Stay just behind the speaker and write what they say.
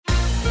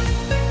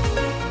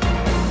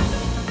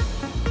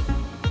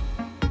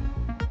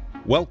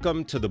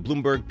Welcome to the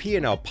Bloomberg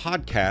P&L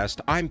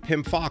podcast. I'm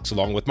Pim Fox,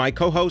 along with my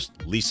co-host,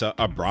 Lisa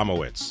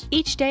Abramowitz.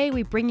 Each day,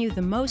 we bring you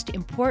the most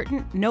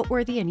important,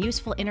 noteworthy, and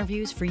useful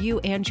interviews for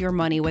you and your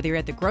money, whether you're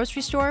at the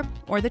grocery store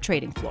or the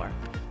trading floor.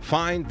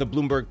 Find the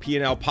Bloomberg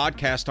P&L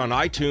podcast on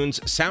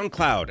iTunes,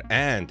 SoundCloud,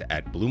 and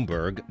at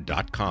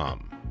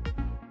Bloomberg.com.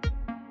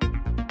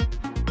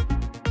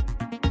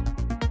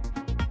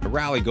 A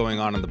rally going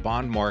on in the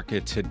bond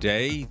market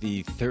today.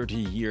 The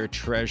 30-year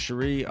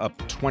Treasury up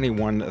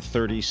 21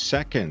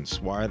 seconds.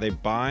 Why are they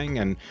buying,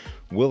 and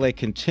will they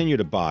continue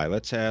to buy?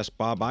 Let's ask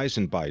Bob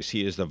Eisenbeis.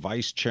 He is the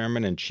vice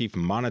chairman and chief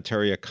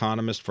monetary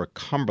economist for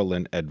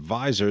Cumberland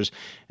Advisors,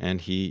 and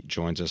he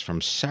joins us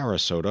from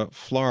Sarasota,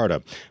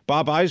 Florida.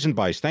 Bob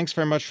Eisenbeis, thanks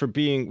very much for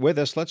being with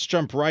us. Let's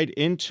jump right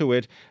into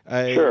it.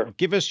 Sure.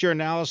 Give us your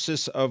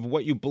analysis of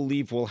what you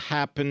believe will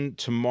happen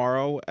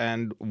tomorrow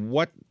and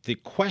what the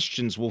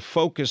questions will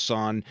focus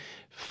on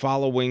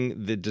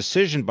following the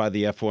decision by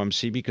the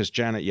FOMC, because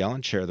Janet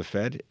Yellen, chair of the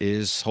Fed,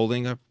 is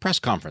holding a press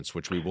conference,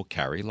 which we will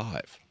carry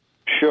live.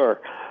 Sure.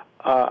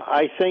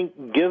 I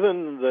think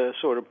given the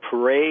sort of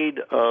parade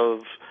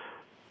of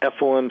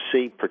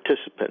FOMC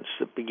participants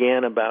that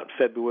began about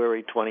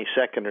February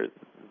 22nd or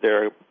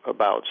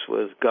thereabouts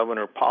with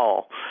Governor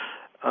Powell,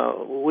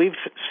 we've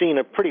seen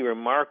a pretty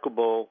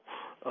remarkable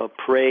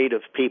parade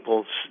of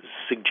people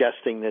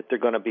suggesting that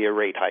there's going to be a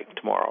rate hike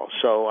tomorrow.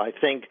 So I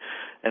think,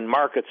 and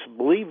markets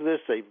believe this,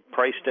 they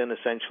priced in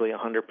essentially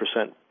 100%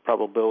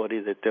 probability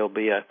that there'll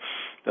be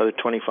another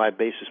 25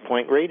 basis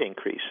point rate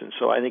increase. And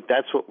so I think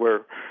that's what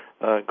we're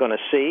going to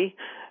see.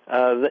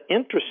 The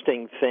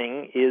interesting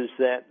thing is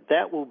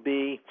that will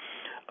be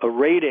a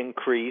rate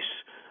increase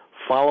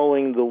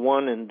following the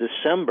one in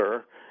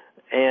December,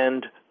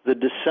 and the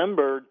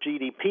December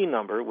GDP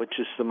number, which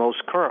is the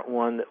most current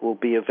one that will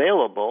be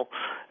available,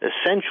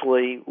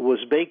 essentially was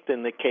baked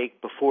in the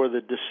cake before the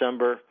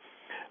December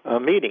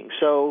meeting.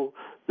 So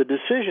the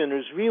decision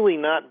is really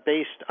not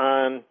based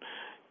on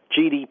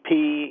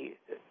GDP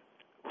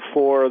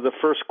for the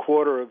first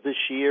quarter of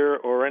this year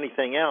or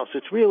anything else.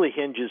 It really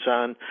hinges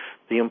on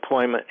the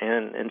employment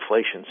and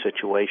inflation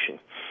situation.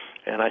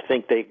 And I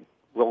think they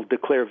will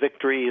declare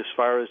victory as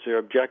far as their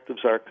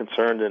objectives are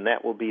concerned, and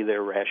that will be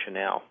their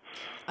rationale.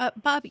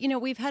 Bob,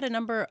 we've had a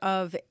number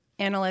of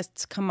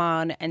analysts come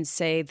on and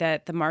say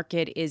that the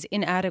market is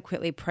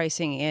inadequately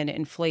pricing in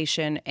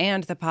inflation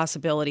and the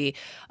possibility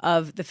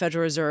of the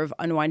Federal Reserve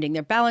unwinding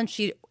their balance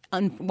sheet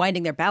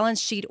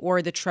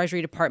or the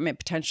Treasury Department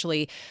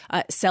potentially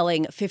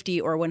selling 50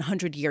 or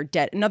 100-year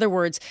debt. In other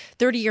words,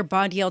 30-year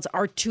bond yields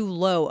are too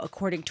low,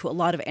 according to a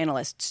lot of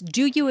analysts.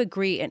 Do you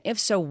agree? And if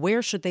so,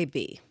 where should they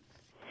be?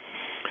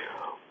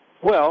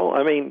 Well,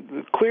 I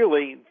mean,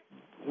 clearly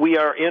we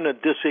are in a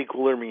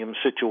disequilibrium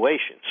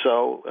situation.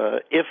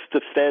 So if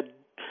the Fed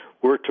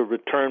were to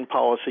return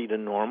policy to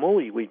normal,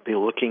 we'd be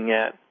looking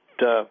at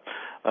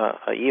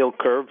a yield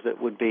curve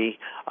that would be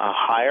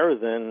higher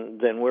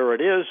than where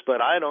it is,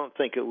 but I don't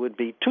think it would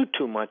be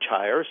too much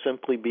higher,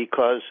 simply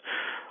because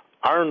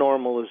our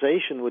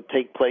normalization would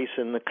take place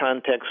in the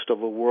context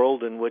of a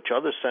world in which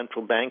other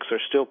central banks are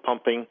still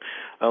pumping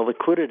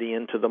liquidity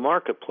into the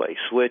marketplace,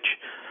 which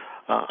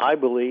I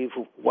believe,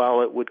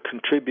 while it would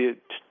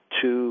contribute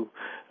to,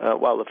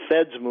 while the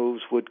Fed's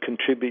moves would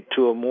contribute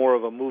to a more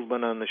of a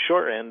movement on the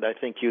short end, I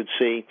think you'd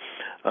see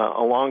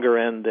a longer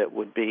end that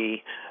would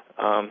be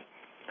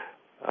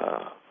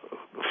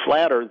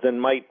flatter than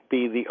might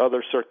be the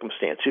other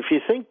circumstance. If you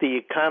think the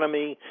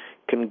economy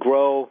can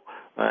grow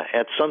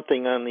at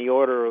something on the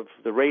order of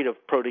the rate of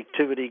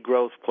productivity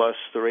growth plus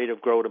the rate of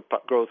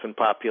growth in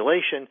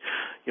population,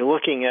 you're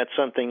looking at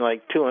something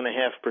like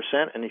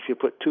 2.5%, and if you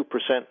put 2%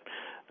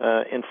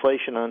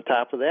 inflation on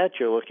top of that,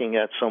 you're looking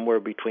at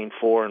somewhere between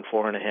 4 and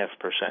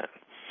 4.5%.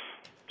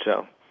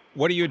 So,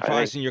 what are you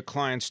advising your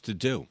clients to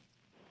do?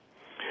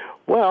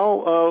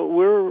 Well,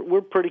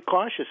 we're pretty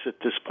cautious at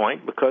this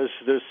point because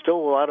there's still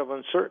a lot of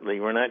uncertainty.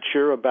 We're not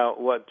sure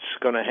about what's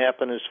going to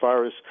happen as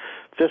far as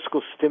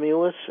fiscal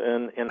stimulus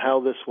and how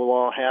this will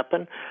all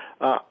happen.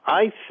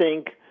 I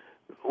think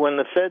when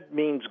the Fed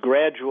means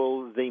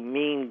gradual, they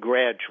mean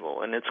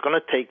gradual, and it's going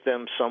to take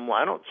them some.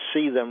 I don't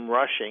see them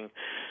rushing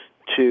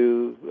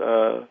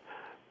to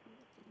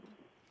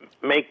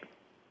make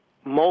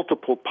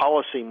multiple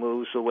policy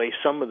moves the way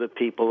some of the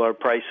people are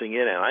pricing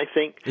it in. I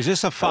think. Is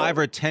this a 5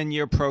 or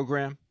 10-year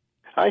program?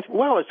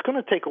 Well, it's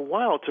going to take a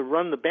while to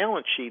run the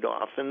balance sheet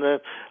off,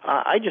 and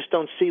I just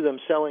don't see them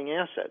selling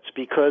assets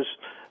because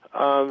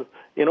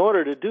in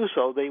order to do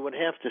so, they would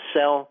have to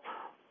sell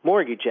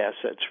mortgage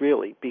assets,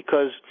 really,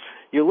 because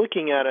you're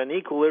looking at an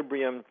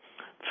equilibrium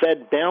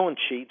Fed balance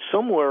sheet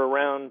somewhere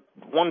around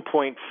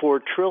 $1.4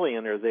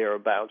 trillion or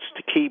thereabouts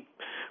to keep,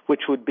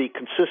 which would be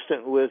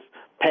consistent with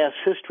past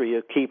history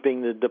of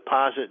keeping the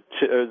deposit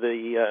or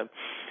the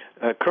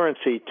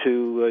currency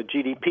to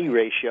GDP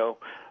ratio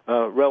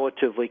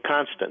relatively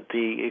constant.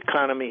 The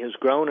economy has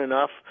grown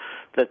enough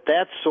that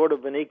that's sort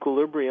of an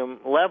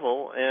equilibrium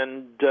level,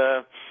 and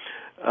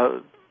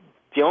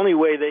the only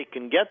way they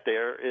can get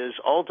there is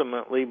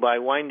ultimately by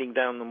winding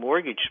down the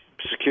mortgage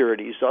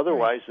securities.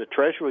 Otherwise, the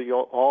Treasury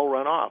will all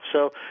run off.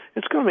 So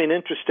it's going to be an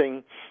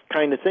interesting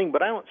kind of thing.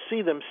 But I don't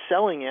see them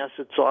selling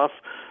assets off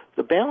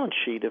the balance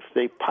sheet if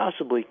they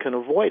possibly can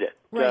avoid it.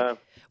 Right.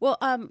 Well,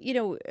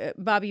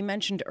 Bob, you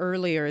mentioned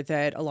earlier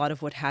that a lot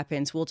of what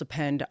happens will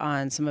depend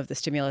on some of the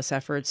stimulus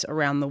efforts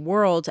around the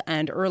world.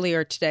 And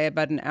earlier today,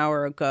 about an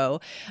hour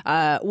ago,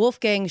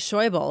 Wolfgang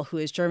Schäuble, who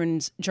is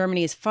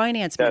Germany's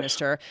finance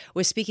minister,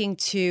 was speaking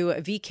to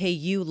a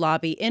VKU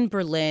lobby in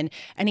Berlin,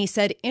 and he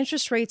said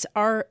interest rates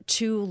are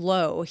too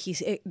low.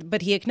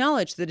 But he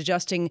acknowledged that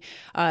adjusting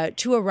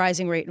to a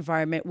rising rate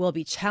environment will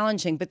be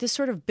challenging. But this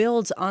sort of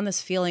builds on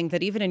this feeling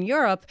that even in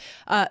Europe,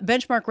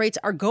 benchmark rates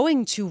are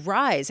going to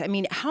rise. I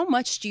mean, how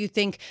much do you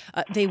think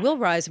they will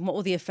rise, and what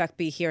will the effect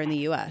be here in the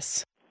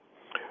U.S.?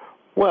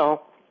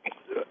 Well,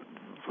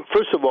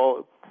 first of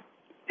all,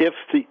 if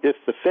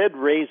the Fed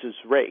raises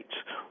rates,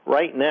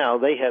 right now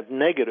they have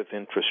negative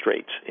interest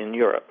rates in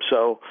Europe.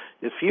 So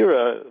if you're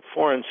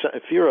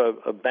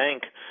a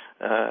bank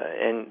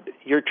and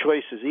your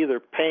choice is either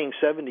paying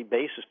 70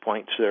 basis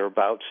points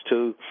thereabouts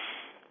to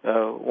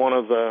one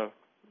of the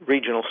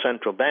regional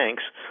central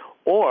banks,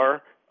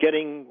 or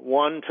getting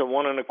 1 to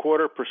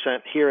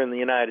 1.25% here in the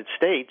United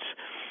States,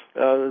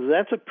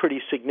 that's a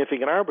pretty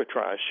significant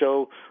arbitrage.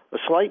 So a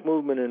slight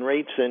movement in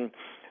rates in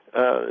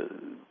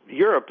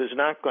Europe is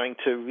not going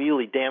to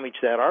really damage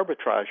that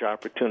arbitrage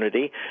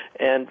opportunity.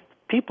 And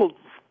people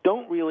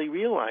don't really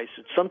realize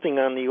that something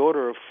on the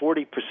order of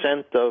 40%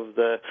 of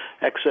the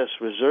excess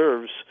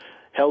reserves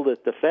held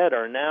at the Fed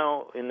are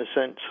now, in a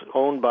sense,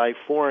 owned by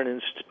foreign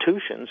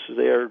institutions.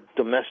 They are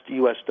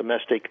U.S.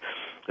 domestic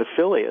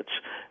affiliates.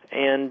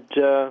 And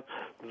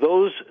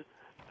those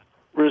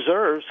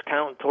reserves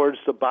count towards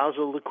the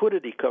Basel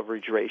liquidity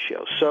coverage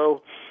ratio.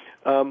 So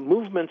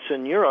movements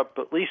in Europe,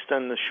 at least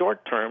in the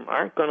short term,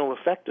 aren't going to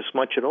affect us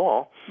much at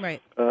all,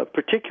 right?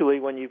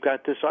 Particularly when you've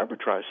got this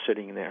arbitrage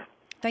sitting there.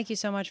 Thank you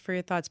so much for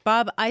your thoughts.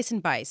 Bob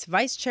Eisenbeis,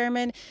 Vice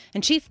Chairman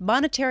and Chief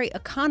Monetary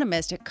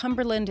Economist at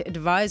Cumberland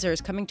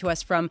Advisors, coming to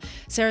us from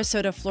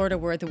Sarasota, Florida,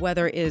 where the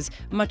weather is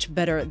much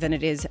better than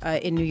it is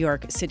in New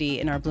York City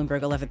in our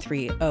Bloomberg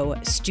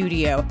 1130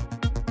 studio.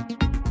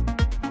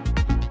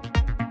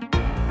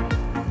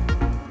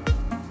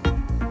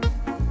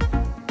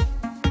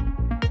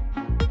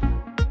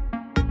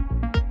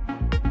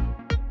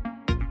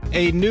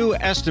 A new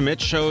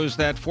estimate shows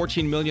that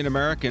 14 million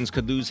Americans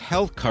could lose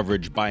health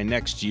coverage by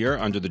next year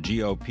under the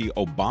GOP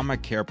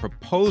Obamacare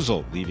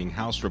proposal, leaving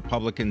House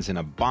Republicans in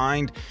a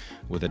bind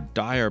with a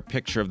dire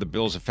picture of the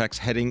bill's effects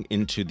heading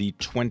into the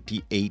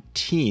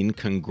 2018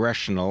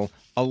 congressional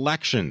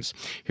elections.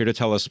 Here to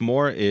tell us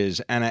more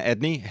is Anna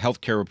Edney,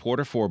 healthcare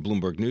reporter for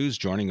Bloomberg News,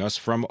 joining us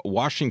from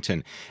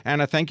Washington.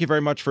 Anna, thank you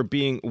very much for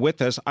being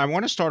with us. I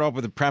want to start off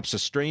with perhaps a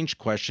strange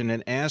question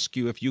and ask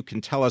you if you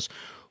can tell us,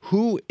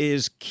 who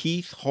is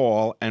Keith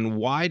Hall, and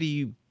why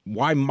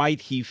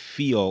might he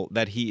feel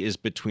that he is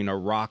between a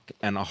rock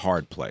and a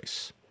hard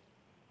place?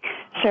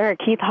 Sure.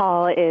 Keith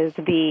Hall is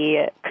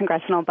the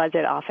Congressional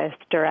Budget Office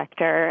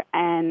Director,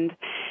 and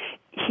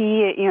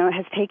he,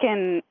 has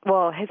taken,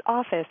 his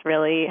office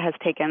really has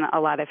taken a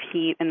lot of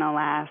heat in the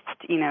last,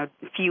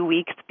 few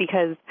weeks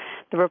because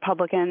the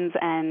Republicans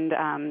and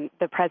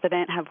the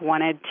president have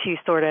wanted to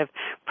sort of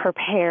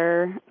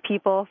prepare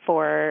people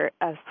for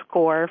a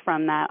score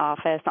from that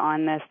office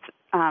on this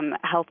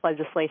health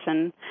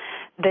legislation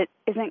that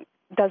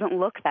doesn't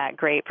look that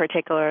great,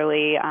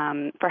 particularly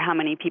for how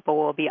many people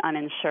will be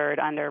uninsured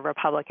under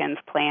Republicans'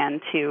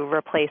 plan to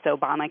replace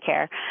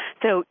Obamacare.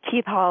 So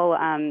Keith Hall,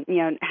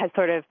 has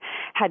sort of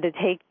had to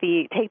take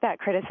that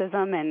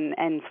criticism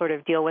and sort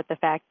of deal with the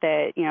fact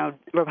that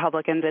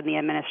Republicans in the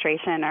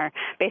administration are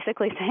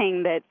basically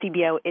saying that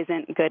CBO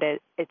isn't good at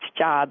its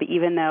job,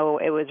 even though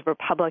it was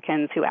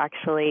Republicans who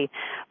actually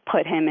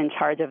put him in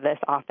charge of this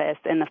office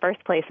in the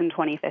first place in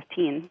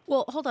 2015.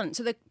 Well, hold on.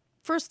 So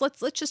First, let's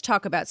just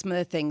talk about some of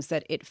the things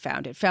that it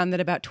found. It found that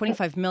about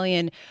 25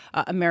 million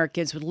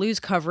Americans would lose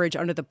coverage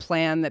under the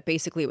plan, that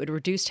basically it would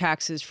reduce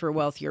taxes for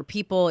wealthier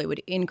people. It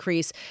would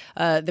increase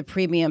the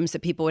premiums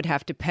that people would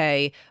have to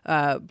pay,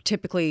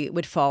 typically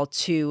would fall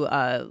to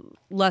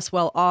less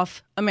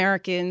well-off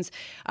Americans.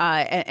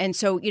 And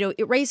so,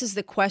 it raises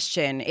the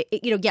question,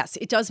 yes,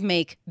 it does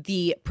make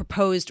the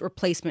proposed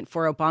replacement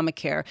for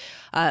Obamacare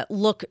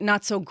look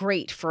not so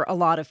great for a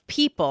lot of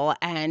people.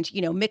 And,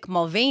 Mick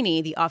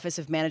Mulvaney, the Office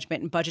of Management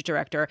and Budget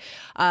Director,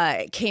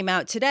 came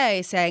out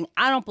today saying,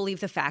 I don't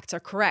believe the facts are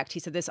correct. He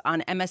said this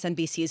on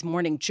MSNBC's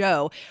Morning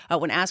Joe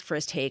when asked for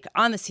his take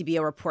on the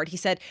CBO report. He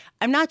said,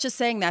 I'm not just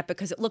saying that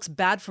because it looks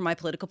bad for my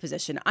political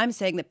position. I'm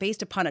saying that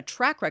based upon a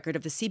track record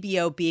of the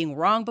CBO being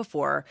wrong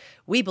before,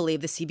 we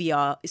believe the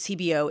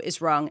CBO is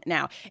wrong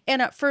now.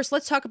 And first,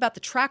 let's talk about the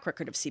track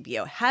record of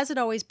CBO. Has it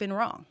always been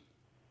wrong?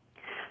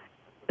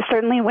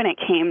 Certainly when it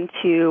came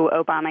to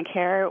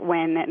Obamacare,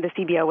 when the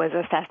CBO was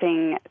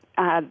assessing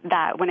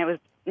that, when it was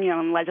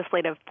in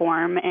legislative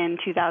form in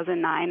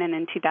 2009 and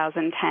in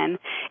 2010,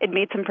 it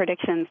made some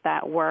predictions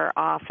that were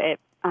off. It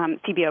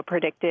CBO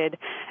predicted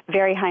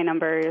very high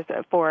numbers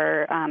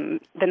for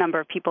the number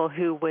of people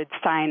who would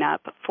sign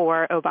up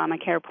for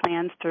Obamacare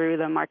plans through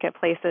the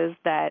marketplaces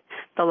that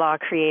the law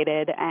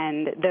created,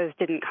 and those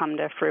didn't come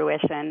to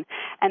fruition.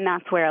 And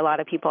that's where a lot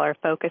of people are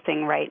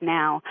focusing right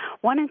now.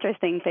 One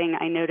interesting thing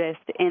I noticed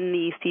in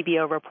the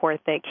CBO report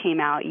that came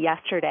out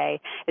yesterday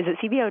is that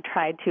CBO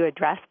tried to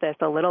address this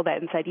a little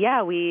bit and said,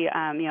 yeah, we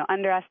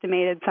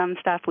underestimated some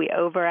stuff, we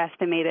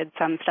overestimated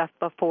some stuff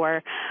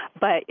before,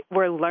 but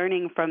we're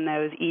learning from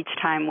those each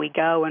time we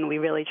go, and we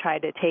really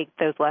tried to take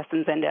those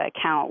lessons into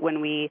account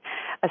when we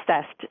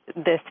assessed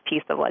this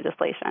piece of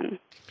legislation.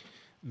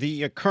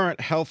 The current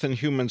Health and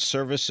Human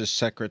Services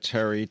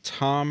Secretary,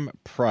 Tom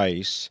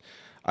Price,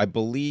 I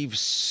believe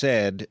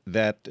said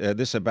that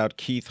this about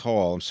Keith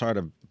Hall. I'm sorry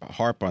to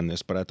harp on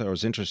this, but I thought it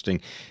was interesting.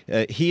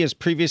 He has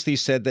previously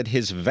said that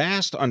his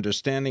vast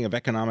understanding of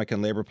economic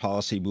and labor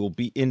policy will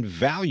be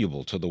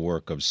invaluable to the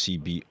work of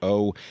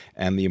CBO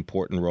and the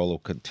important role it will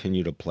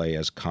continue to play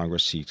as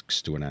Congress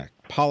seeks to enact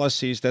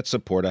policies that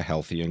support a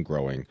healthy and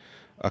growing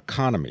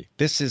economy.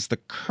 This is the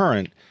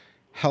current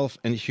Health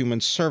and Human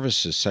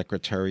Services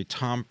Secretary,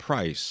 Tom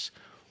Price.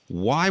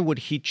 Why would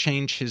he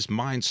change his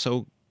mind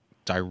so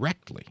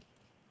directly?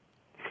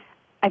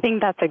 I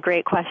think that's a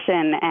great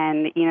question,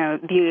 and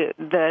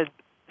the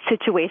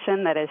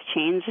situation that has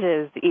changed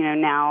is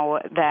now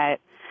that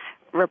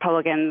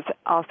Republicans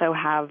also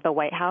have the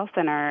White House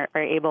and are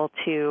able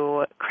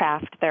to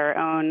craft their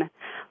own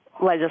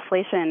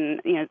legislation.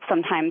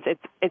 Sometimes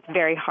it's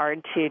very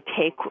hard to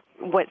take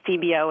what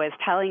CBO is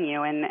telling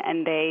you,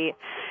 and they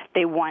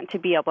want to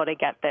be able to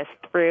get this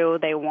through.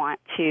 They want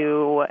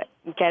to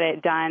get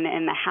it done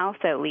in the House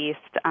at least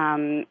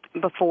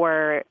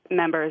before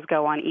members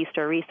go on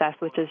Easter recess,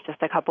 which is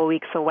just a couple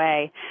weeks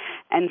away.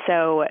 And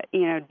so,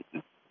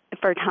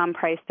 for Tom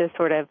Price to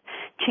sort of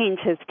change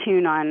his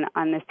tune on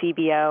the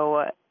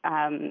CBO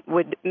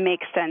would make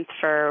sense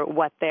for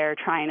what they're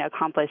trying to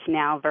accomplish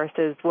now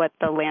versus what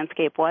the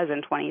landscape was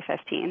in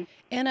 2015.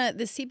 Anna,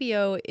 the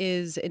CBO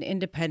is an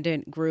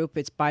independent group.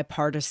 It's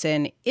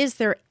bipartisan. Is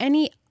there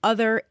any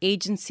other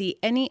agency,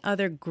 any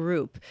other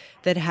group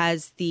that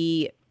has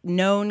the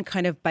known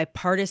kind of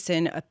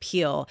bipartisan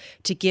appeal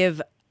to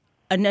give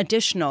an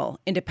additional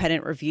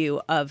independent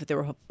review of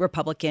the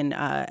Republican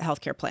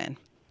healthcare plan?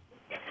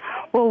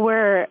 Well,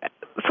 we're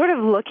sort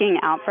of looking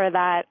out for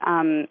that.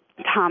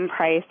 Tom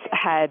Price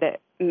had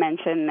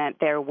mentioned that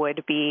there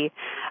would be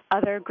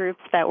other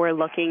groups that were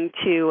looking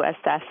to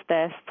assess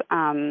this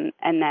and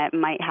that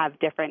might have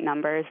different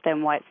numbers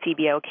than what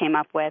CBO came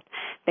up with.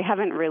 They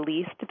haven't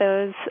released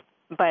those,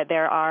 but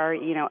there are,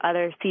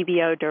 other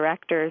CBO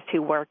directors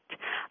who worked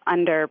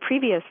under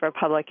previous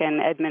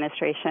Republican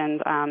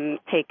administrations.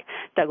 Take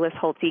Douglas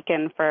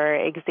Holt-Eakin, for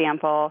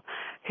example,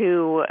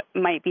 who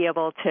might be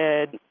able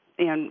to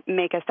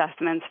make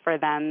assessments for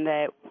them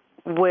that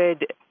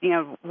would,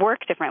 work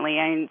differently.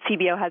 I mean,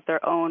 CBO has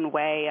their own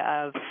way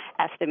of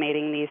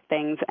estimating these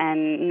things,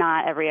 and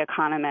not every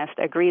economist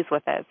agrees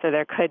with it. So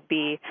there could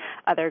be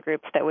other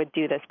groups that would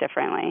do this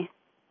differently.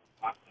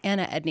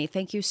 Anna Edney,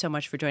 thank you so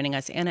much for joining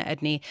us. Anna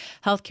Edney,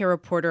 healthcare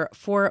reporter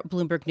for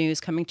Bloomberg News,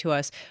 coming to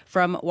us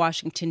from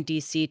Washington,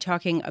 D.C.,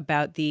 talking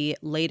about the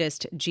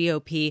latest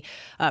GOP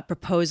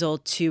proposal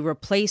to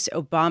replace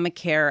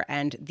Obamacare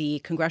and the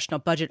Congressional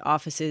Budget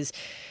Office's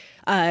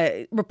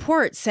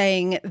report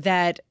saying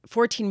that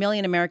 14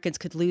 million Americans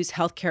could lose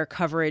health care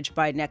coverage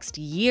by next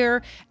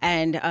year,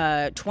 and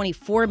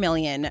 24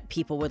 million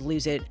people would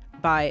lose it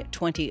by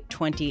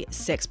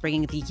 2026,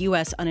 bringing the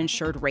U.S.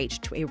 uninsured rate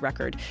to a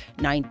record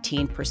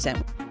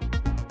 19%.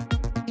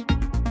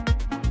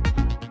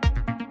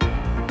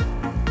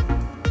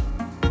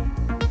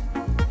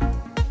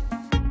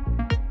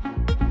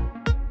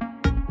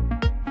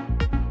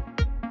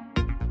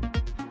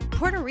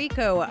 Puerto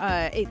Rico,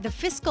 the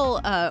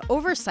fiscal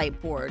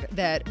oversight board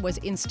that was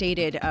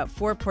instated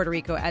for Puerto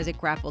Rico as it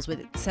grapples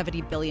with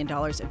 $70 billion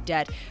of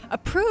debt,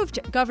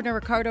 approved Governor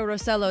Ricardo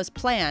Rossello's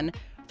plan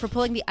for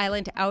pulling the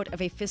island out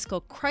of a fiscal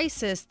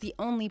crisis. The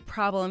only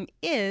problem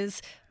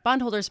is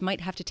bondholders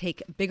might have to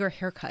take bigger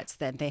haircuts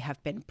than they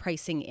have been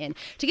pricing in.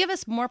 To give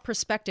us more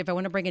perspective, I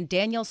want to bring in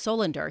Daniel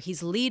Solender.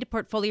 He's lead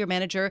portfolio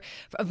manager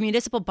of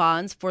municipal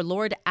bonds for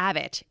Lord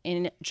Abbett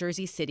in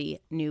Jersey City,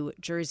 New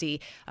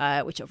Jersey,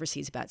 which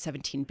oversees about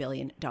 $17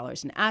 billion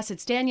in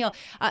assets. Daniel,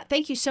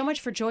 thank you so much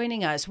for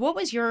joining us. What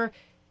was your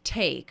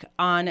take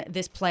on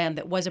this plan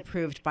that was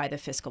approved by the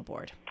fiscal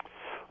board?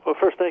 Well,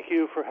 first, thank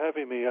you for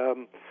having me.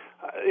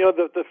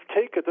 The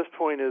take at this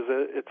point is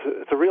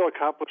it's a real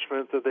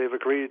accomplishment that they've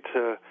agreed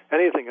to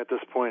anything at this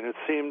point. It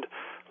seemed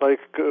like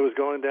it was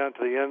going down to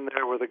the end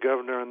there where the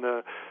governor and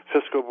the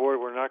fiscal board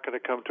were not going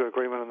to come to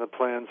agreement on the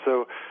plan.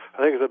 So I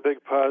think it's a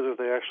big positive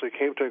they actually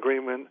came to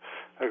agreement,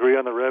 agree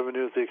on the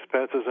revenues, the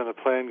expenses, and a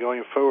plan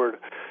going forward.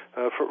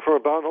 From a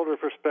bondholder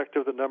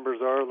perspective, the numbers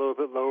are a little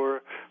bit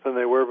lower than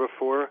they were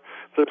before.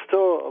 There's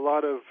still a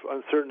lot of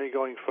uncertainty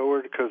going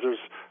forward because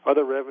there's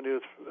other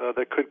revenues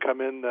that could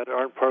come in that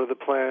aren't part of the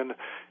plan,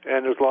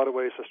 and there's a lot of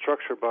ways to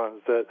structure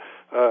bonds that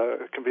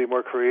can be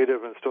more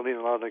creative and still need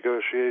a lot of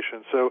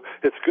negotiation. So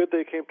it's good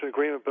they came to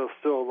agreement, but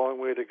still a long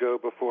way to go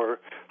before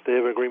they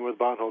have agreement with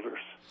bondholders.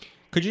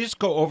 Could you just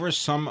go over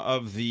some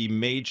of the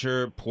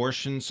major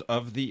portions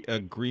of the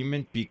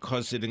agreement,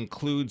 because it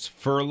includes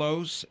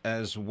furloughs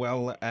as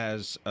well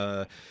as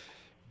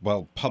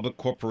public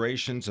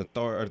corporations,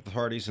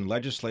 authorities, and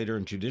legislator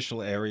and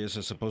judicial areas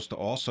are supposed to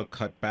also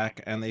cut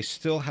back, and they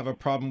still have a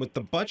problem with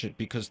the budget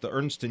because the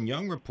Ernst &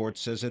 Young report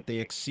says that they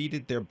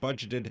exceeded their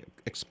budgeted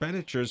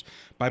expenditures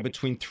by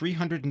between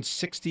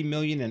 $360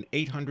 million and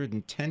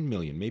 $810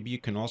 million. Maybe you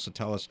can also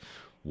tell us,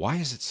 why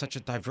is it such a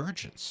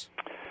divergence?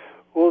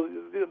 Well,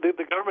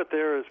 the government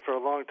there is, for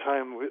a long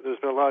time, there's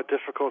been a lot of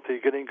difficulty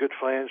getting good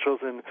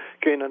financials and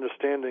getting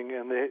understanding,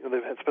 and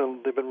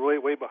they've been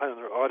way behind on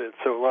their audit,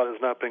 so a lot has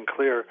not been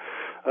clear.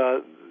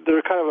 There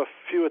were kind of a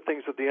few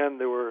things at the end.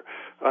 There were,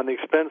 on the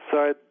expense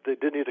side, they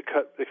did need to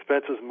cut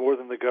expenses more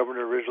than the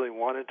governor originally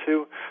wanted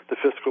to. The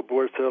fiscal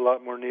board said a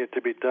lot more needed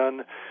to be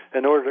done.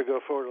 In order to go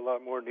forward, a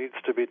lot more needs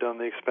to be done on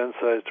the expense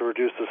side to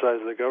reduce the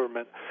size of the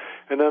government.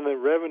 And on the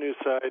revenue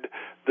side,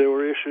 there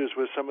were issues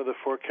with some of the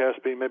forecasts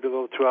being maybe a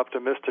little too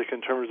optimistic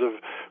in terms of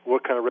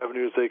what kind of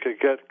revenues they could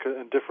get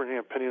and differing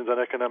opinions on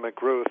economic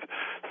growth.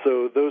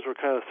 So those were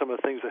kind of some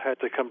of the things that had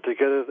to come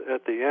together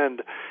at the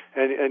end.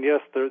 And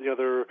yes,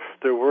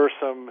 there were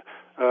some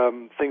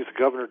things the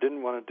governor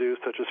didn't want to do,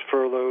 such as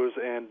furloughs,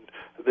 and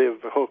they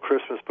have a whole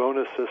Christmas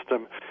bonus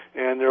system.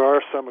 And there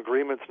are some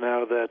agreements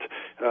now that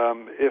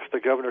if the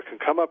governor can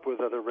come up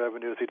with other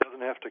revenues, he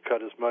doesn't have to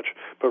cut as much.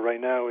 But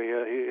right now,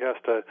 he has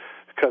to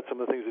cut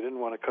some of the things he didn't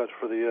want to cut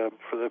for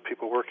the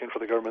people working for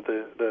the government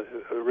that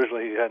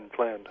originally he hadn't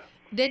planned.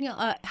 Daniel,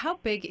 how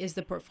big is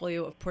the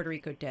portfolio of Puerto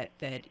Rico debt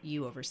that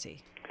you oversee?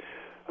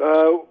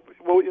 Well,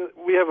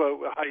 we have a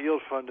high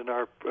yield fund in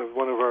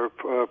one of our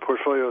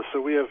portfolios,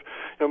 so we have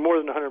more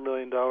than $100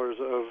 million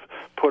of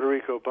Puerto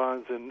Rico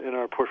bonds in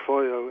our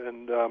portfolio,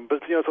 and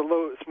but it's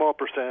a small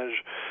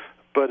percentage.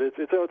 But it's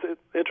an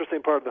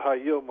interesting part of the high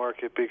yield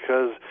market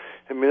because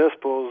in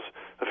municipals,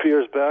 a few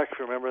years back, if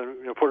you remember,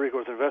 Puerto Rico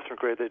was investment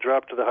grade. They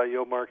dropped to the high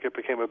yield market,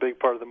 became a big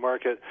part of the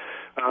market.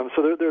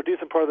 So they're a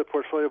decent part of the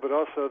portfolio, but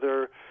also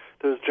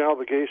there's general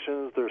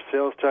obligations, there's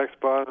sales tax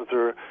bonds,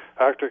 there are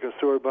electric and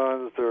sewer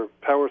bonds, there are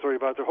power authority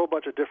bonds. There are a whole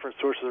bunch of different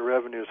sources of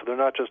revenue, so they're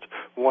not just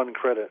one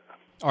credit.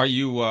 Are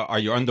you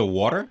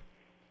underwater?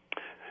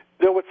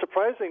 What's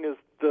surprising is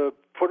the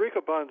Puerto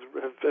Rico bonds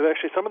have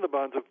actually, some of the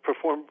bonds have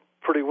performed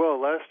pretty well.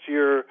 Last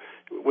year,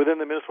 within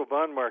the municipal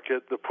bond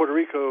market, the Puerto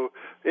Rico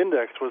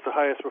index was the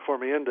highest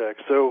performing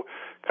index. So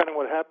kind of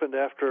what happened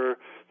after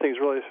things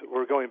really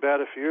were going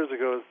bad a few years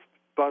ago is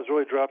bonds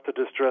really dropped to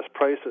distressed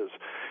prices,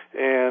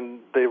 and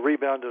they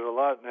rebounded a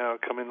lot now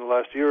coming in the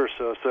last year or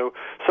so. So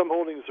some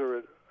holdings are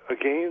at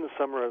gains,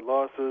 some are at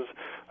losses.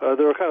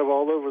 They're kind of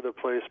all over the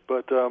place,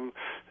 but there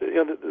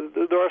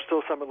are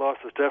still some at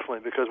losses,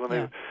 definitely, because when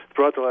they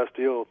brought the last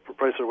deal,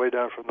 prices are way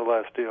down from the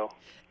last deal.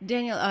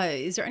 Daniel,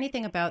 is there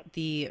anything about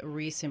the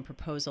recent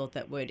proposal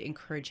that would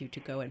encourage you to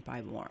go and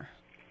buy more?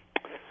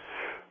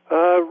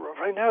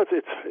 Right now,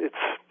 it's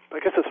I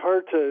guess it's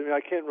hard to.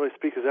 I can't really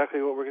speak exactly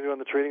what we're going to do on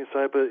the trading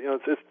side, but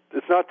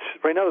it's not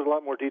right now. There's a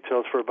lot more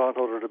details for a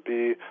bondholder to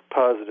be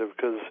positive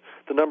because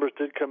the numbers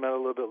did come out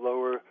a little bit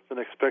lower than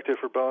expected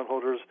for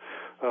bondholders.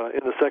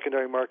 In the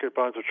secondary market,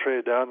 bonds were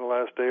traded down the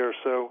last day or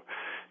so,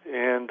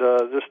 and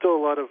there's still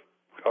a lot of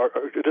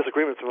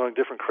disagreements among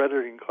different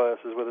crediting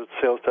classes, whether it's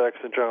sales tax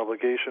and general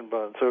obligation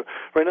bonds. So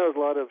right now, there's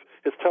a lot of.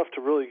 It's tough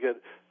to really get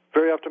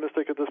very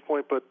optimistic at this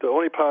point, but the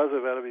only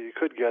positive out of it you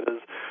could get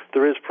is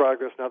there is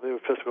progress now. They have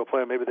a fiscal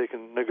plan. Maybe they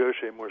can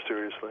negotiate more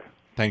seriously.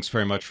 Thanks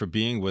very much for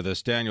being with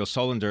us. Daniel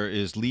Solender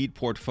is lead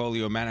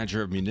portfolio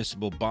manager of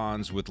municipal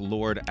bonds with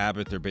Lord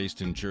Abbett. They're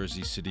based in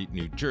Jersey City,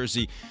 New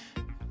Jersey.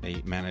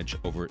 They manage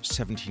over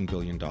 $17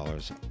 billion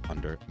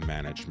under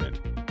management.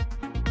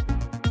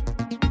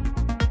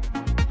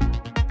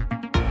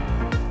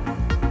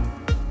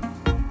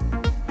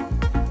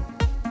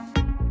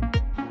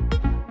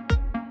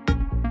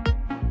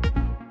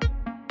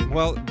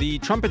 Well, the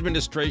Trump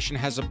administration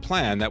has a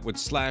plan that would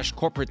slash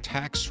corporate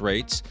tax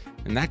rates,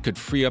 and that could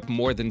free up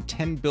more than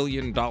 $10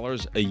 billion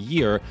a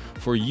year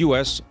for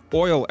U.S.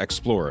 oil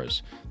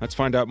explorers. Let's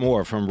find out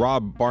more from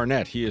Rob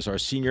Barnett. He is our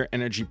senior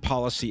energy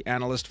policy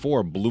analyst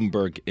for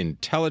Bloomberg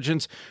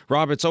Intelligence.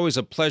 Rob, it's always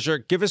a pleasure.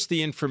 Give us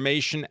the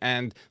information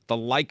and the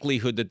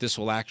likelihood that this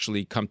will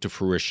actually come to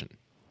fruition.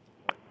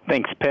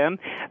 Thanks, Pam.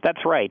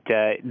 That's right.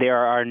 There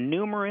are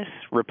numerous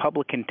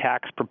Republican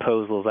tax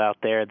proposals out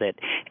there that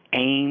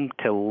aim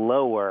to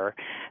lower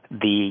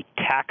the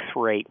tax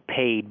rate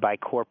paid by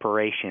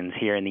corporations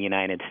here in the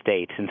United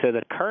States. And so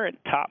the current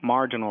top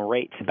marginal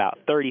rate's about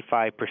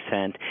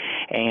 35%,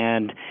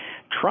 and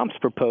Trump's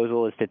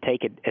proposal is to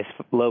take it as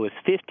low as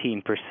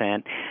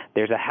 15%.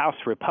 There's a House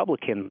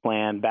Republican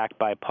plan backed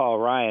by Paul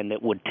Ryan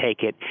that would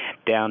take it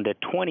down to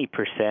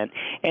 20%.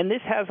 And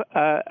this has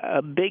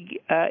a big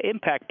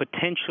impact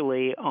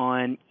potentially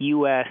on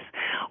U.S.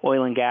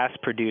 oil and gas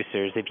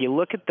producers. If you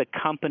look at the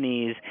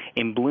companies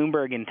in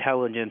Bloomberg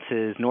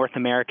Intelligence's North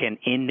American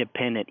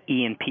Independent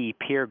E&P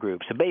peer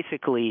group, so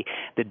basically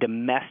the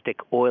domestic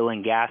oil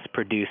and gas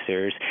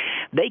producers,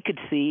 they could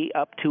see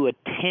up to a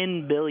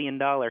 $10 billion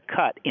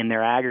cut in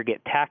their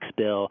aggregate tax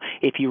bill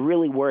if you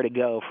really were to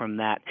go from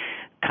that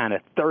kind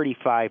of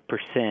 35%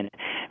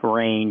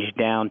 range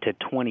down to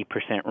 20%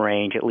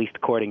 range, at least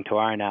according to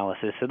our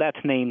analysis. So that's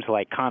names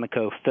like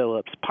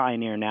ConocoPhillips,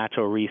 Pioneer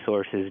Natural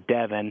Resources,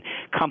 Devon,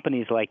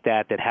 companies like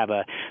that have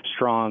a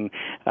strong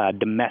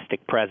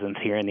domestic presence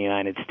here in the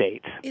United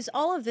States. Is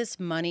all of this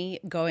money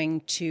going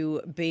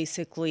to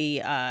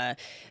basically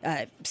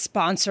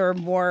sponsor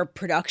more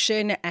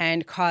production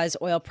and cause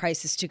oil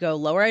prices to go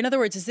lower? In other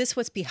words, is this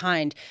what's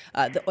behind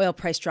the oil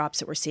price drops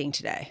that we're seeing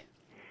today?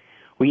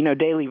 Well,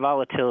 daily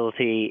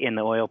volatility in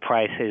the oil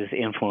price is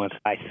influenced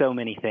by so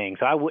many things.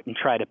 I wouldn't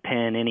try to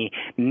pin any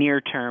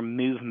near-term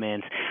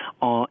movements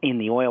in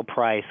the oil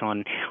price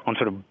on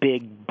sort of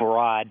big,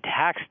 broad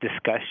tax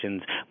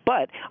discussions.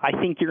 But I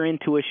think your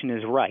intuition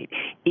is right.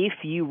 If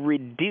you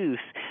reduce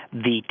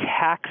the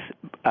tax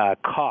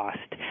cost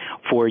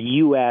for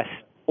U.S.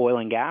 oil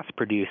and gas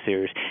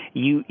producers,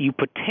 you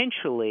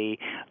potentially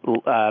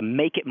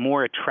make it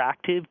more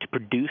attractive to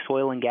produce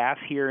oil and gas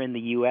here in the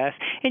U.S.,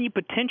 and you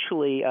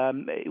potentially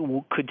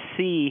could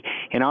see,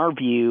 in our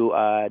view,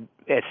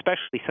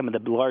 especially some of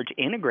the large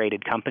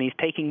integrated companies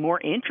taking more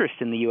interest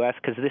in the U.S.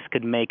 because this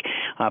could make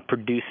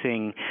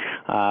producing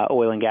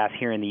oil and gas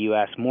here in the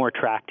U.S. more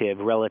attractive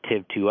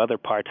relative to other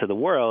parts of the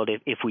world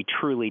if we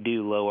truly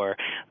do lower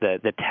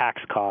the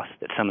tax costs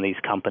that some of these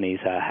companies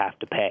have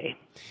to pay.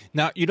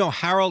 Now,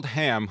 Harold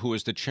Hamm, who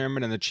is the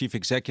chairman and the chief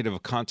executive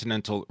of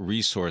Continental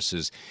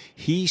Resources,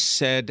 he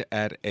said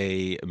at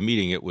a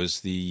meeting, it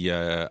was the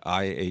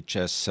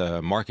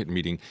IHS market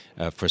meeting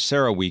for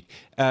CERAWeek,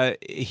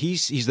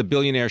 he's the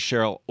billionaire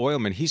Cheryl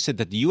Oilman. He said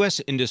that the U.S.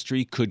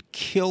 industry could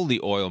kill the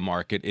oil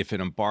market if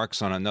it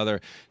embarks on another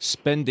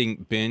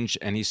spending binge,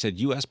 and he said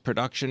U.S.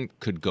 production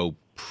could go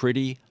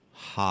pretty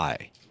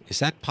high. Is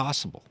that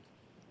possible?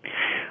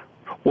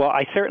 Well,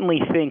 I certainly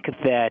think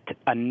that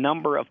a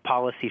number of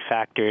policy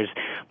factors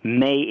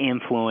may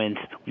influence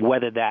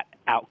whether that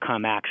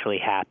outcome actually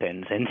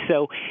happens. And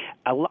so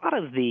a lot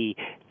of the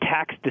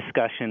tax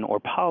discussion or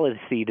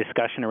policy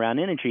discussion around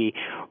energy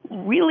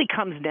really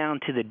comes down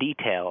to the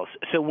details.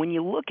 So when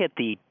you look at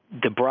the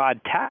broad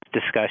tax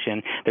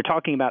discussion, they're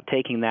talking about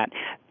taking that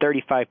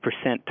 35%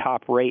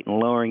 top rate and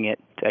lowering it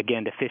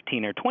again to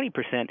 15 or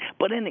 20%.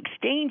 But in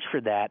exchange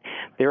for that,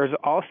 there is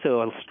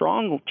also a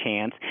strong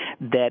chance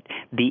that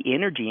the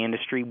energy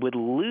industry would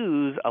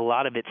lose a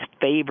lot of its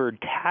favored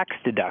tax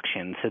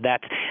deductions. So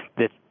that's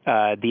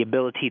the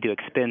ability to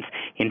expense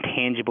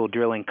intangible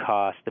drilling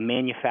costs, the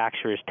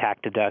manufacturer's tax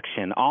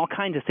deduction, all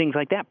kinds of things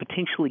like that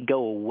potentially go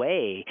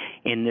away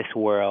in this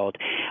world.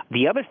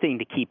 The other thing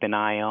to keep an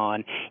eye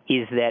on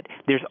is that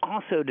there's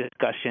also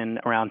discussion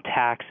around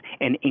tax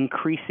and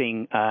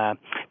increasing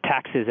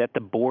taxes at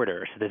the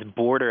border, so this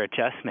border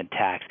adjustment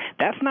tax.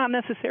 That's not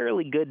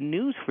necessarily good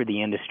news for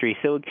the industry,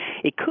 so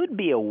it could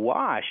be a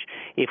wash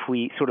if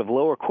we sort of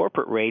lower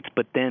corporate rates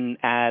but then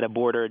add a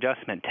border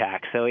adjustment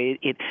tax. So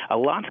a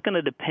lot's going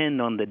to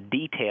depend on the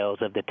details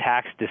of the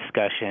tax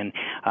discussion.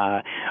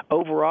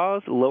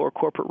 Overall, lower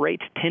corporate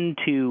rates tend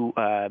to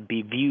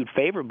be viewed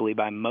favorably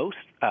by most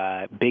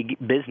big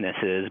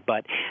businesses,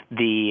 but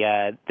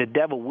the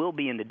devil will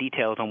be in the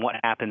details on what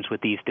happens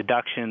with these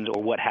deductions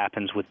or what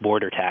happens with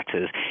border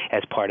taxes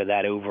as part of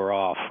that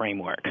overall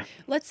framework.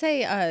 Let's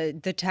say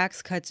the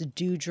tax cuts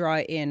do draw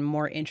in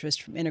more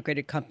interest from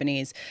integrated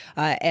companies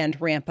and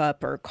ramp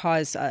up or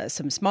cause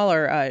some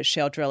smaller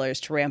shale drillers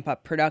to ramp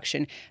up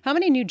production. How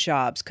many new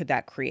jobs could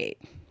that create?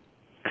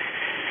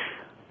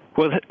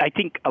 Well, I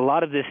think a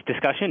lot of this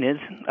discussion is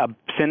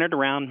centered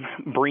around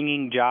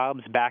bringing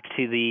jobs back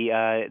to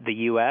the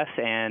U.S.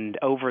 And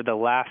over the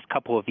last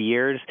couple of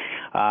years,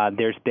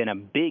 there's been a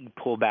big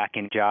pullback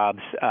in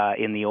jobs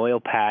in the oil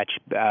patch,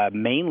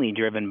 mainly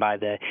driven by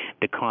the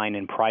decline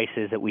in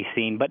prices that we've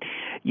seen. But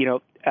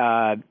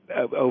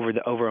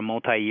over a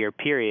multi-year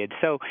period.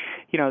 So,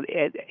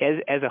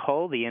 as a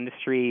whole, the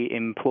industry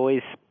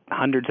employs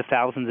hundreds of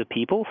thousands of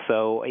people.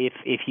 So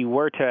if you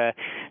were to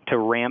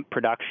ramp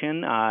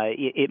production,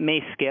 it may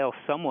scale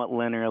somewhat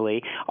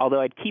linearly,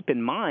 although I'd keep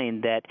in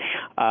mind that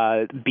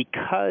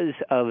because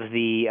of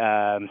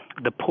the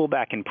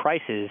pullback in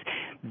prices,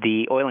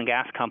 the oil and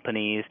gas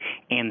companies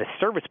and the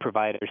service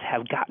providers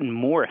have gotten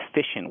more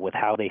efficient with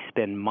how they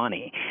spend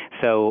money.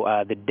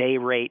 So the day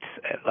rates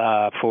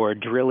for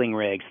drilling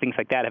rigs, things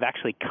like that, have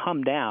actually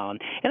come down,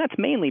 and that's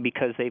mainly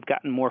because they've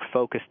gotten more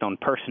focused on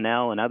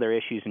personnel and other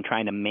issues and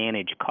trying to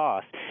manage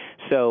costs.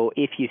 So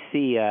if you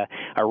see a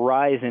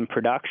rise in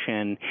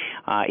production,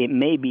 it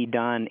may be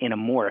done in a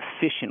more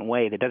efficient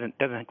way that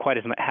doesn't quite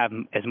have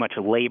as much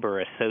labor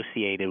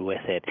associated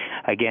with it.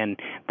 Again,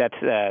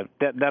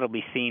 that'll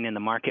be seen in the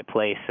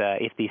marketplace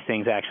if these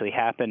things actually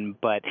happen.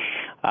 But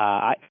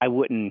I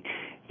wouldn't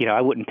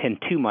pin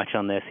too much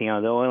on this. The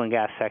oil and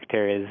gas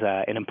sector is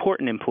an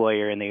important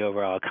employer in the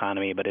overall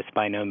economy, but it's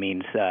by no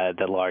means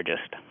the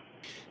largest.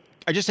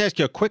 I just asked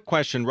you a quick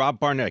question. Rob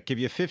Barnett, give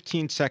you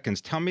 15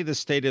 seconds. Tell me the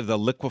state of the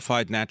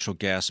liquefied natural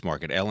gas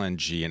market,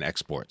 LNG, and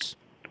exports.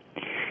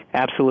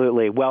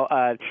 Absolutely. Well,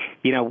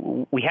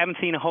 we haven't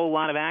seen a whole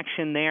lot of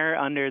action there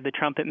under the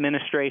Trump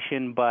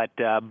administration, but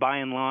by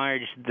and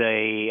large,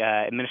 the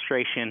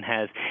administration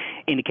has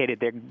indicated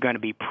they're going to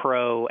be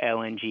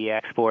pro-LNG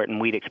export, and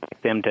we'd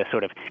expect them to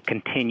sort of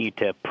continue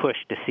to push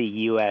to see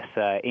U.S.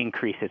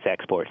 Increase its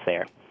exports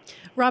there.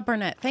 Rob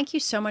Barnett, thank you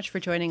so much for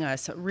joining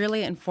us.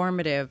 Really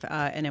informative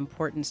and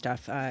important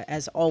stuff,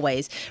 as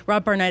always.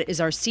 Rob Barnett is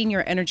our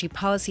senior energy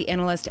policy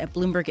analyst at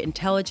Bloomberg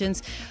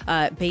Intelligence,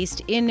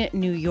 based in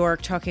New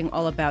York, talking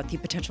all about the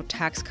potential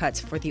tax cuts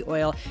for the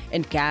oil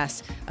and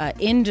gas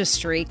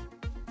industry.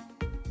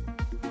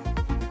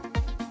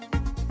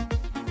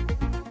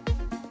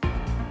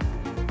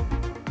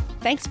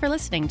 Thanks for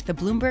listening to the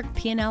Bloomberg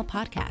P&L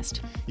podcast.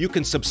 You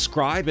can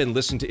subscribe and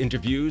listen to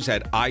interviews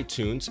at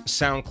iTunes,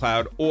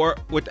 SoundCloud, or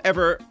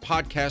whatever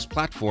podcast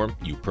platform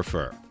you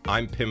prefer.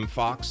 I'm Pim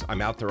Fox.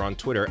 I'm out there on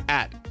Twitter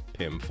at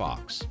Pim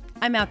Fox.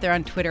 I'm out there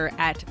on Twitter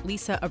at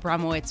Lisa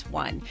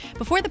Abramowitz1.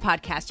 Before the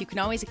podcast, you can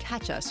always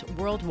catch us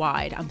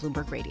worldwide on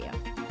Bloomberg Radio.